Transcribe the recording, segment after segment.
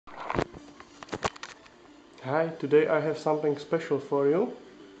Hi, today I have something special for you.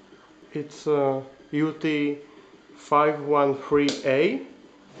 It's UT513A,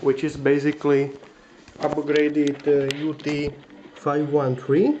 which is basically upgraded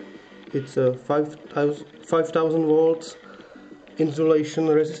UT513. It's a 5000 volts insulation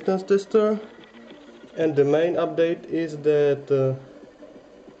resistance tester, and the main update is that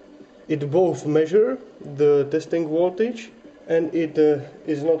it both measure the testing voltage and it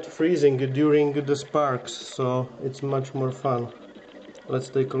is not freezing during the sparks, so it's much more fun. Let's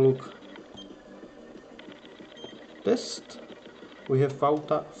take a look. Test. We have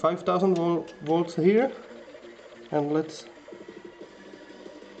 5000 volts here, and let's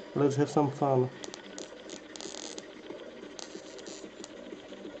have some fun.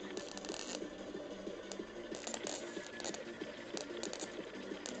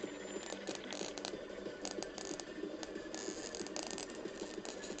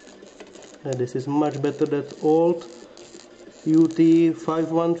 This is much better than old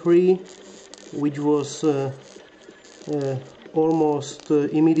UT513, which was almost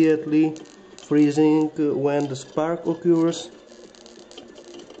immediately freezing when the spark occurs.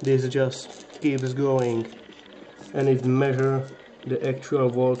 This just keeps going and it measures the actual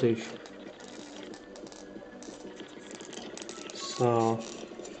voltage. So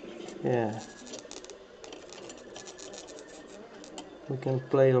yeah, we can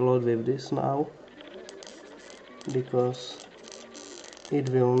play a lot with this now, because it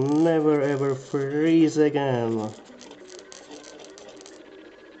will never ever freeze again.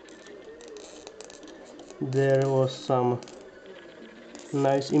 There was some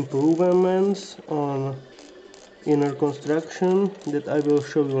nice improvements on inner construction that I will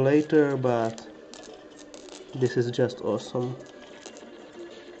show you later, but this is just awesome.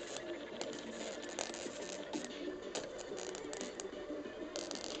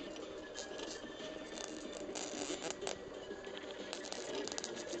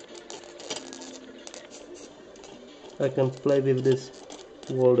 I can play with this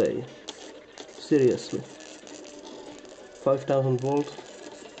all day. Seriously. 5000 volts.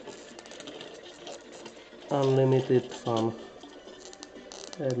 Unlimited fun.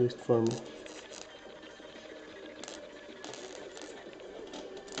 At least for me.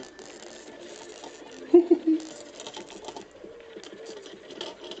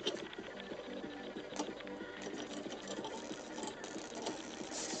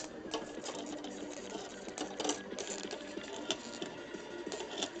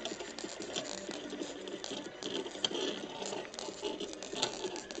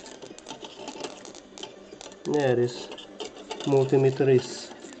 Yeah, this multimeter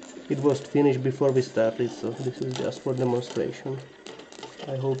it was finished before we started, so this is just for demonstration.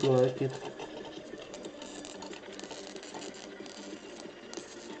 I hope you like it.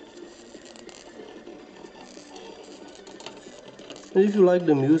 And if you like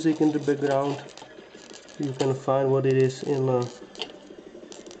the music in the background, you can find what it is in the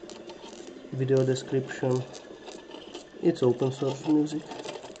video description. It's open source music.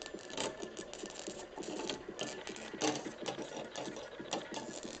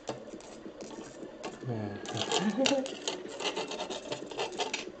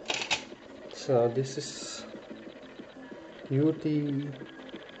 So this is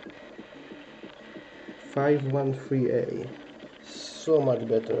UT513A. So much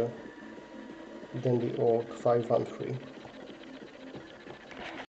better than the old 513.